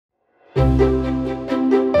A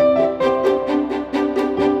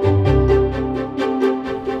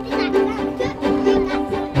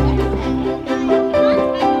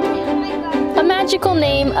magical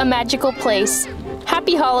name, a magical place.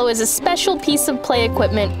 Happy Hollow is a special piece of play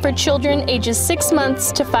equipment for children ages 6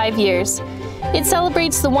 months to 5 years. It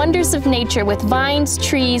celebrates the wonders of nature with vines,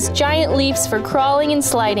 trees, giant leaps for crawling and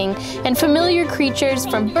sliding, and familiar creatures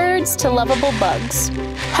from birds to lovable bugs.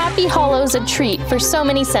 Happy Hollow's a treat for so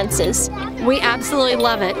many senses. We absolutely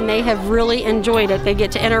love it, and they have really enjoyed it. They get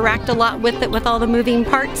to interact a lot with it, with all the moving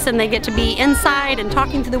parts, and they get to be inside and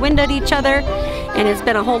talking to the window to each other, and it's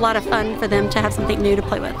been a whole lot of fun for them to have something new to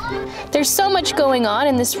play with. There's so much going on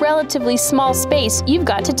in this relatively small space, you've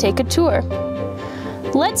got to take a tour.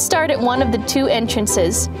 Let's start at one of the 2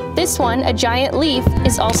 entrances. This one, a giant leaf,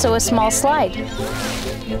 is also a small slide.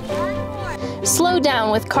 Slow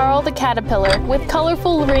down with Carl the caterpillar with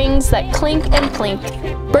colorful rings that clink and clink.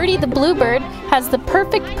 Birdie the bluebird has the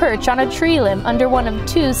perfect perch on a tree limb under one of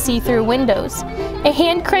 2 see-through windows. A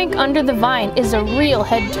hand crank under the vine is a real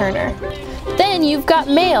head turner. Then you've got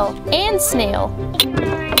mail and snail.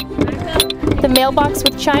 The mailbox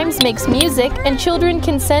with chimes makes music, and children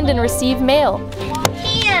can send and receive mail.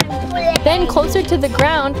 Then closer to the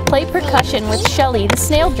ground, play percussion with Shelly the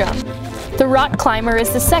snail drum. The rock climber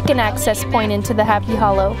is the second access point into the Happy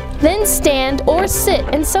Hollow. Then stand or sit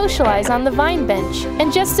and socialize on the vine bench.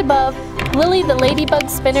 And just above, Lily the ladybug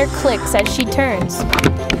spinner clicks as she turns.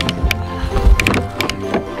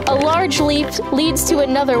 A large leap leads to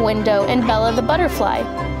another window and Bella the butterfly.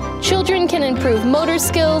 Children can improve motor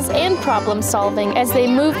skills and problem solving as they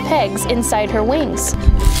move pegs inside her wings.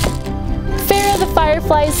 Farrah the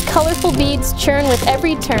firefly's colorful beads churn with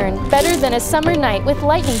every turn, better than a summer night with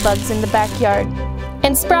lightning bugs in the backyard.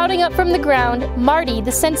 And sprouting up from the ground, Marty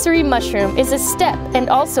the sensory mushroom is a step and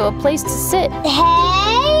also a place to sit.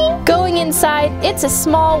 Hey! Going inside, it's a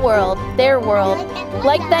small world, their world.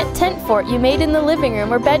 Like that tent fort you made in the living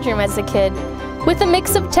room or bedroom as a kid. With a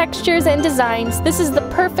mix of textures and designs, this is the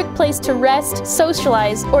perfect place to rest,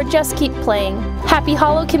 socialize, or just keep playing. Happy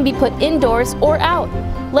Hollow can be put indoors or out.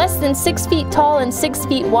 Less than 6 feet tall and 6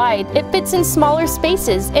 feet wide, it fits in smaller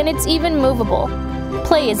spaces and it's even movable.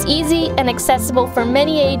 Play is easy and accessible for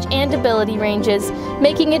many age and ability ranges,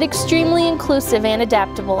 making it extremely inclusive and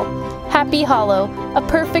adaptable. Happy Hollow, a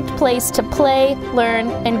perfect place to play, learn,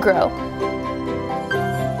 and grow.